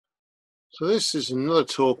So this is another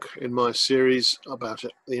talk in my series about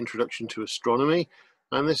the introduction to astronomy,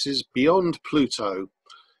 and this is Beyond Pluto,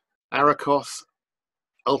 Arakoth,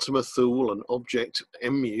 Ultima Thule and object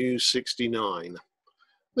MU69.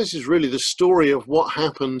 This is really the story of what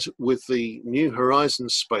happened with the New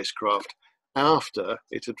Horizons spacecraft after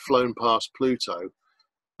it had flown past Pluto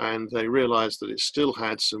and they realized that it still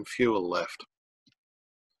had some fuel left.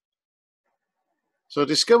 So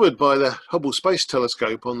discovered by the Hubble Space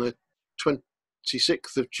Telescope on the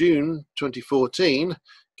 26th of June 2014,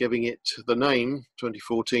 giving it the name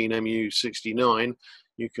 2014 MU69.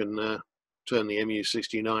 You can turn the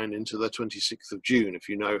MU69 into the 26th of June if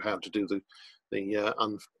you know how to do the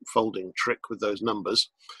unfolding trick with those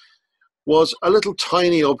numbers. Was a little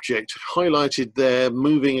tiny object highlighted there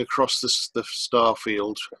moving across the star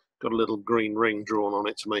field. Got a little green ring drawn on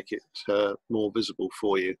it to make it more visible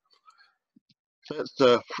for you. Let's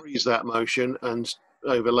freeze that motion and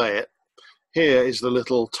overlay it. Here is the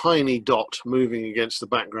little tiny dot moving against the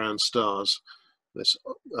background stars. This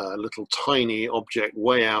little tiny object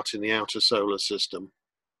way out in the outer solar system.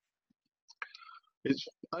 It's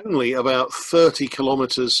only about 30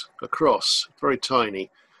 kilometers across, very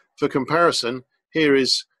tiny. For comparison, here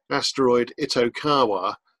is asteroid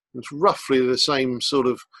Itokawa. It's roughly the same sort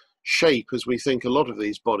of shape as we think a lot of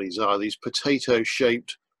these bodies are, these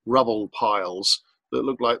potato-shaped rubble piles that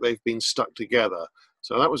look like they've been stuck together.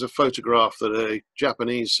 So that was a photograph that a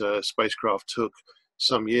Japanese spacecraft took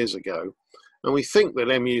some years ago. And we think that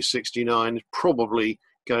MU69 is probably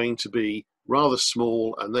going to be rather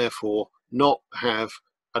small and therefore not have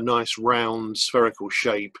a nice round spherical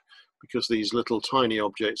shape, because these little tiny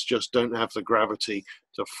objects just don't have the gravity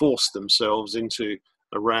to force themselves into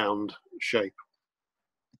a round shape.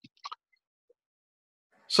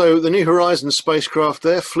 So the New Horizons spacecraft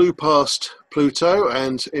there flew past Pluto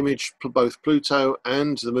and imaged both Pluto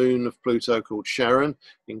and the moon of Pluto called Charon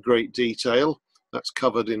in great detail. That's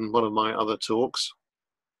covered in one of my other talks.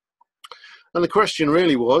 And the question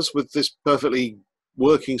really was, with this perfectly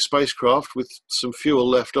working spacecraft with some fuel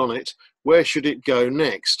left on it, where should it go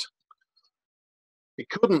next? It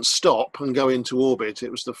couldn't stop and go into orbit.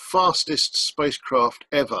 It was the fastest spacecraft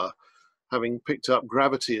ever, having picked up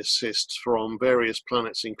gravity assists from various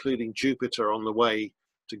planets, including Jupiter, on the way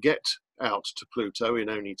to get out to Pluto in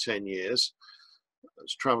only 10 years.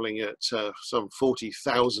 It's traveling at some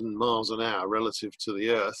 40,000 miles an hour relative to the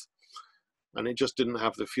Earth, and it just didn't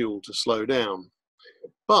have the fuel to slow down.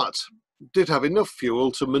 But it did have enough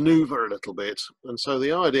fuel to maneuver a little bit, and so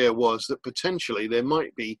the idea was that potentially there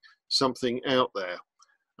might be something out there,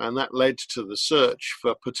 and that led to the search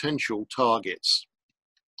for potential targets.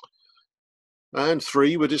 And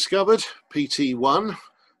 3 were discovered, PT1,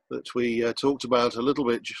 that we talked about a little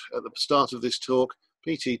bit at the start of this talk,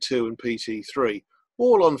 PT2 and PT3,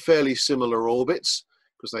 all on fairly similar orbits,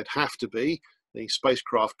 because they'd have to be. The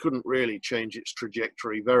spacecraft couldn't really change its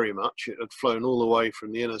trajectory very much. It had flown all the way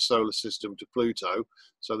from the inner solar system to Pluto,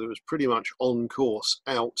 so it was pretty much on course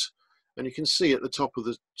out. And you can see at the top of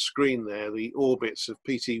the screen there the orbits of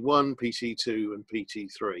PT1, PT2 and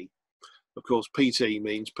PT3. Of course, PT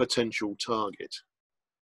means potential target.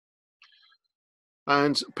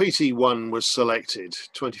 And PT1 was selected,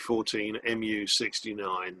 2014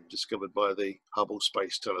 MU69, discovered by the Hubble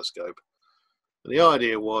Space Telescope. And the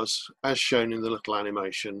idea was, as shown in the little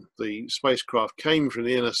animation, the spacecraft came from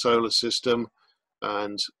the inner solar system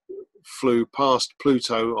and flew past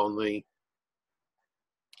Pluto on the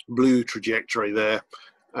blue trajectory there.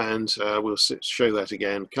 And we'll show that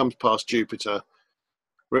again. Comes past Jupiter.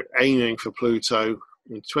 We're aiming for Pluto.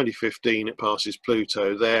 In 2015 it passes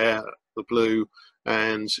Pluto there, the blue,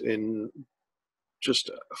 and in just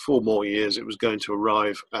 4 more years it was going to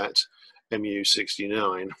arrive at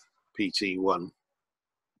MU69, PT1.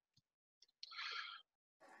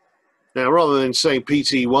 Now, rather than saying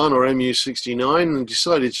PT1 or MU69, I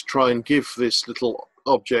decided to try and give this little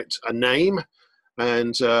object a name,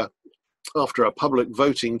 and after a public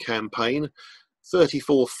voting campaign,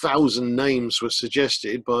 34,000 names were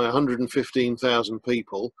suggested by 115,000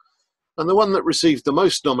 people, and the one that received the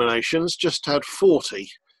most nominations just had 40,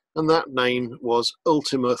 and that name was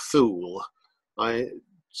Ultima Thule.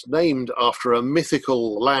 It's named after a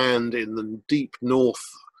mythical land in the deep north.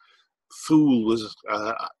 Thule was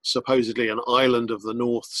supposedly an island of the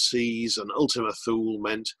North Seas, and Ultima Thule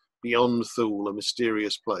meant beyond Thule, a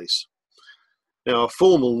mysterious place. Now, a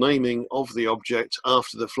formal naming of the object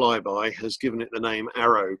after the flyby has given it the name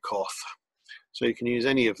Arakoth, so you can use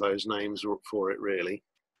any of those names for it, really.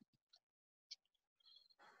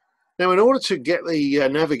 Now, in order to get the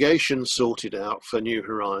navigation sorted out for New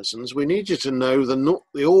Horizons, we need you to know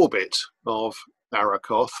the orbit of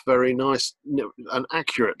Arakoth very nice and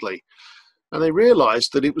accurately. And they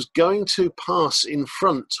realized that it was going to pass in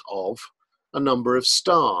front of a number of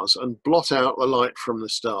stars and blot out the light from the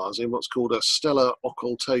stars in what's called a stellar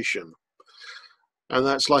occultation. And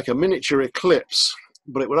that's like a miniature eclipse,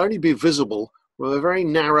 but it would only be visible with a very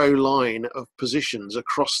narrow line of positions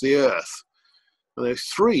across the Earth. And there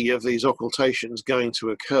are 3 of these occultations going to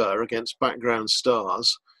occur against background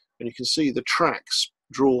stars, and you can see the tracks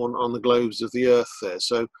drawn on the globes of the Earth there.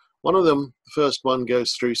 So one of them, the first one,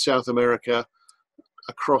 goes through South America,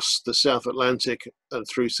 across the South Atlantic and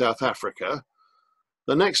through South Africa.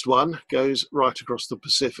 The next one goes right across the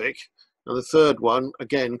Pacific, and the third one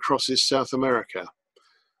again crosses South America.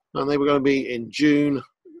 And they were going to be in June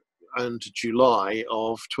and July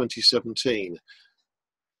of 2017.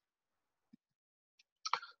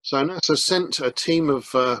 So NASA sent a team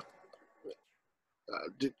of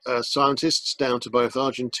scientists down to both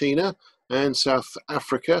Argentina and South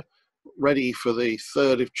Africa, ready for the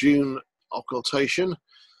 3rd of June occultation,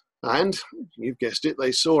 and you've guessed it,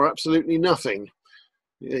 they saw absolutely nothing.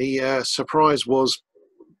 The surprise was,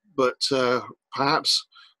 but perhaps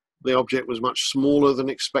the object was much smaller than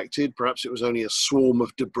expected. Perhaps it was only a swarm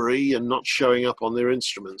of debris and not showing up on their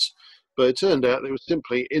instruments. But it turned out they were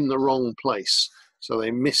simply in the wrong place, so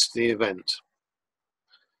they missed the event.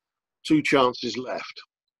 2 chances left.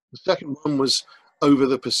 The second one was over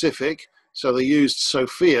the Pacific, so they used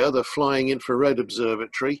SOFIA, the Flying Infrared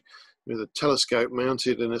Observatory, with a telescope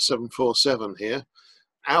mounted in a 747 here,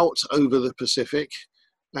 out over the Pacific,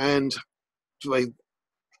 and they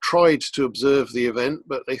tried to observe the event,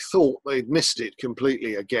 but they thought they'd missed it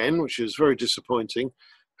completely again, which is very disappointing.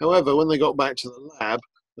 However, when they got back to the lab,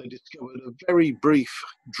 they discovered a very brief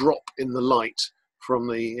drop in the light from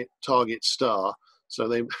the target star, so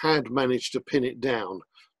they had managed to pin it down.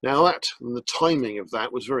 Now that, and the timing of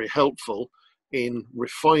that, was very helpful in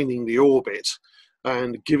refining the orbit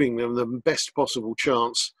and giving them the best possible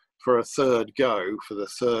chance for a third go, for the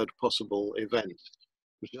third possible event.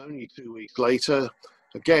 It was only 2 weeks later.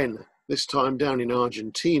 Again, this time down in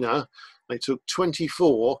Argentina, they took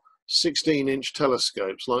 24 16-inch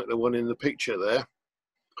telescopes, like the one in the picture there,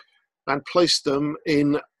 and placed them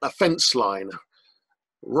in a fence line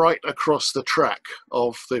right across the track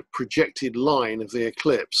of the projected line of the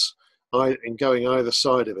eclipse, and going either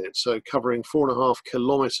side of it, so covering 4.5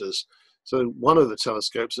 kilometers. So one of the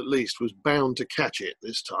telescopes, at least, was bound to catch it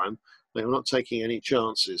this time. They were not taking any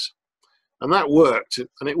chances. And that worked,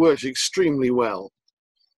 and it worked extremely well.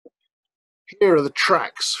 Here are the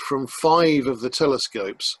tracks from 5 of the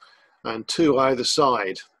telescopes, and 2 either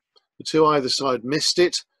side. The 2 either side missed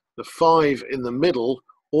it. The 5 in the middle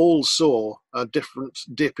all saw a different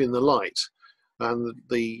dip in the light. And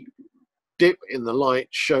the dip in the light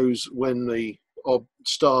shows when the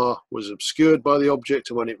star was obscured by the object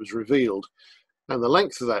and when it was revealed. And the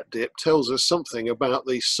length of that dip tells us something about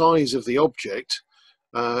the size of the object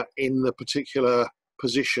in the particular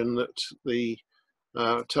position that the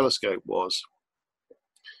telescope was.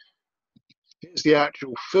 Here's the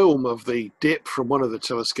actual film of the dip from one of the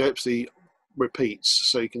telescopes, the repeats,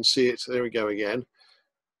 so you can see it. There we go again.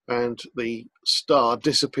 And the star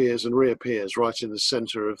disappears and reappears right in the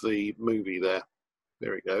center of the movie there.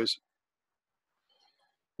 There it goes.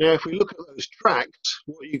 Now, if we look at those tracks,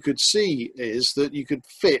 what you could see is that you could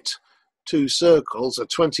fit 2 circles, a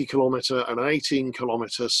 20-kilometer and an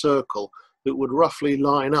 18-kilometer circle, that would roughly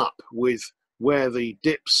line up with where the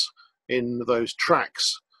dips in those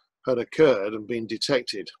tracks had occurred and been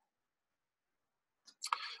detected.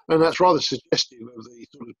 And that's rather suggestive of the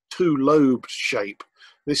sort of 2-lobed shape.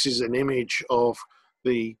 This is an image of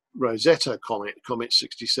the Rosetta comet, Comet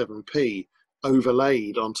 67P,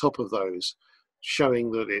 overlaid on top of those,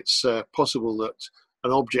 showing that it's possible that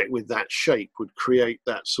an object with that shape would create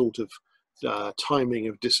that sort of timing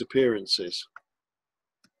of disappearances.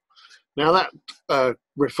 Now that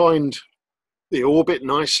refined the orbit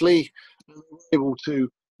nicely, and we were able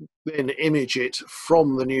to then image it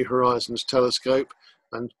from the New Horizons telescope,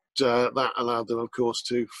 and that allowed them, of course,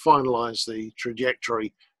 to finalize the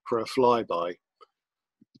trajectory for a flyby.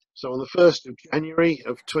 So on the 1st of January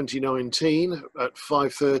of 2019 at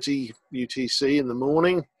 5:30 UTC in the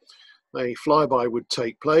morning, a flyby would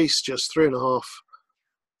take place just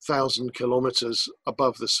 3,500 kilometers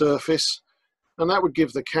above the surface, and that would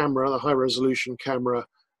give the camera, the high-resolution camera,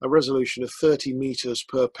 a resolution of 30 meters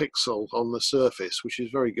per pixel on the surface, which is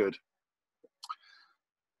very good.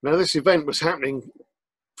 Now this event was happening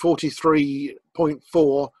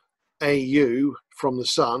 43.4 AU from the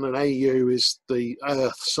sun, and AU is the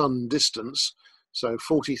Earth-Sun distance, so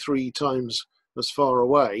 43 times as far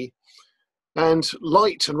away. And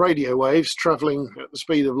light and radio waves travelling at the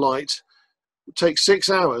speed of light take 6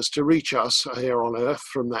 hours to reach us here on Earth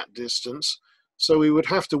from that distance. So we would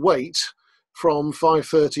have to wait from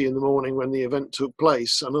 5:30 in the morning when the event took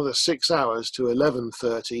place, another 6 hours to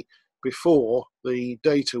 11:30 before the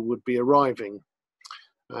data would be arriving.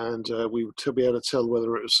 And we would be able to tell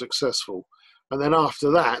whether it was successful. And then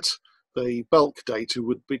after that, the bulk data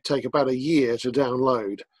would take about a year to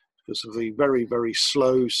download because of the very, very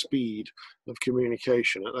slow speed of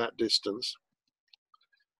communication at that distance.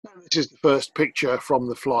 This is the first picture from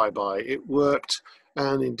the flyby. It worked,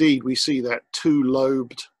 and indeed we see that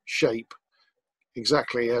two-lobed shape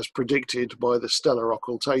exactly as predicted by the stellar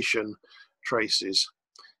occultation traces.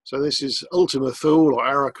 So this is Ultima Thule or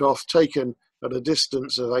Arakoth taken at a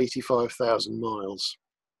distance of 85,000 miles.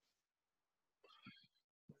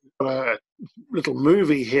 A little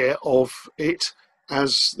movie here of it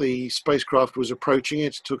as the spacecraft was approaching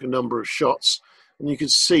it. It took a number of shots, and you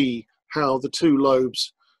could see how the two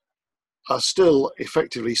lobes are still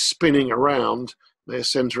effectively spinning around their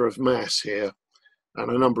center of mass here,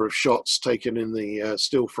 and a number of shots taken in the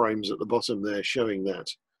still frames at the bottom there showing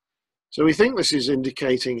that. So we think this is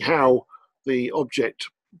indicating how the object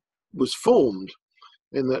was formed,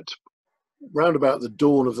 in that round about the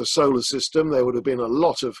dawn of the solar system there would have been a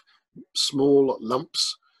lot of small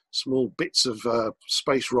lumps, small bits of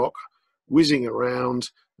space rock whizzing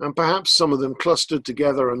around, and perhaps some of them clustered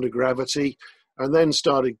together under gravity and then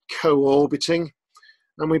started co-orbiting,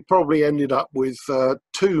 and we probably ended up with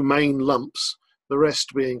two main lumps, the rest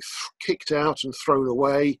being kicked out and thrown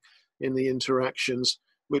away in the interactions,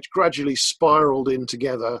 which gradually spiraled in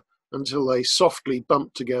together until they softly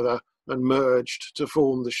bumped together and merged to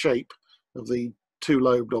form the shape of the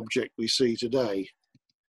two-lobed object we see today.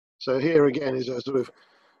 So here again is a sort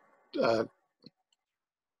of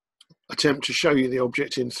attempt to show you the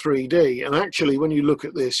object in 3D. And actually, when you look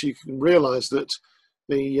at this, you can realize that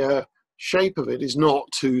the shape of it is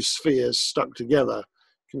not two spheres stuck together.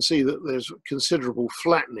 You can see that there's considerable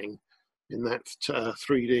flattening in that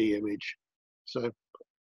 3D image. So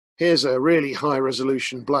here's a really high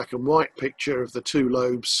resolution black and white picture of the two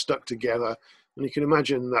lobes stuck together. And you can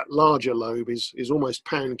imagine that larger lobe is almost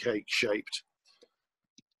pancake shaped.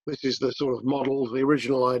 This is the sort of model. The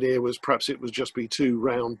original idea was perhaps it would just be two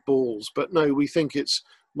round balls, but no, we think it's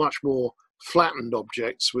much more flattened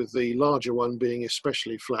objects, with the larger one being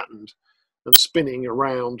especially flattened and spinning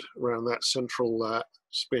around that central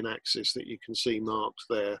spin axis that you can see marked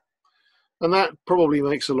there. And that probably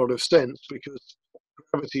makes a lot of sense, because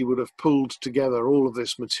gravity would have pulled together all of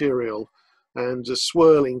this material, and the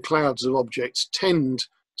swirling clouds of objects tend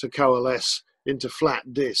to coalesce into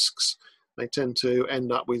flat disks. They tend to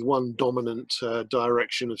end up with one dominant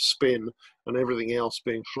direction of spin and everything else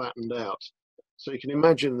being flattened out. So you can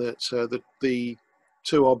imagine that the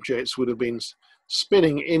two objects would have been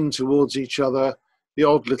spinning in towards each other, the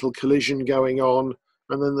odd little collision going on,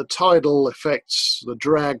 and then the tidal effects, the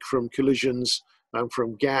drag from collisions and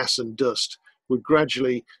from gas and dust, would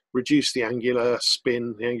gradually reduce the angular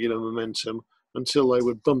spin, the angular momentum, until they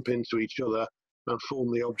would bump into each other and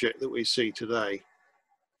form the object that we see today.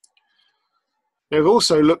 Now, we've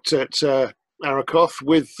also looked at Arakoth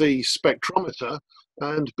with the spectrometer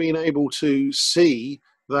and been able to see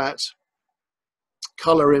that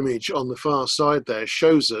colour image on the far side there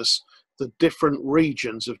shows us the different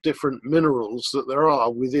regions of different minerals that there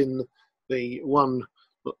are within the one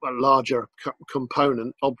larger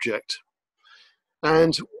component object.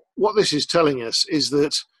 And what this is telling us is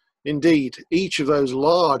that indeed each of those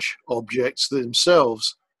large objects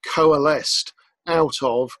themselves coalesced out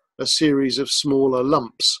of a series of smaller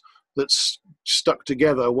lumps that stuck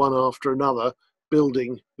together one after another,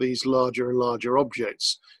 building these larger and larger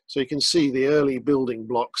objects. So you can see the early building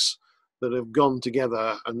blocks that have gone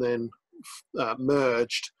together and then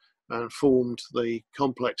merged and formed the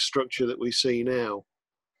complex structure that we see now.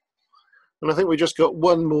 And I think we just got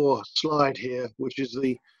one more slide here, which is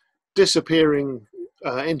the disappearing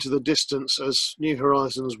into the distance as New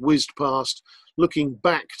Horizons whizzed past, looking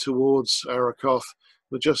back towards Arakoth,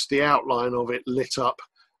 with just the outline of it lit up,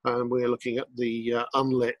 and we're looking at the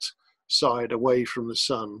unlit side away from the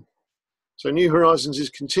sun. So New Horizons is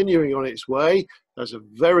continuing on its way. There's a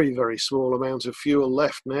very, very small amount of fuel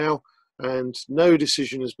left now, and no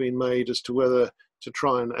decision has been made as to whether to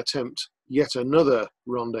try and attempt yet another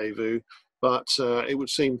rendezvous, but it would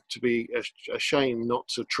seem to be a shame not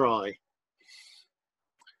to try.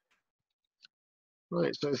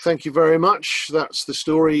 Right, so thank you very much. That's the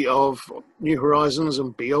story of New Horizons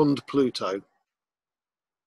and beyond Pluto.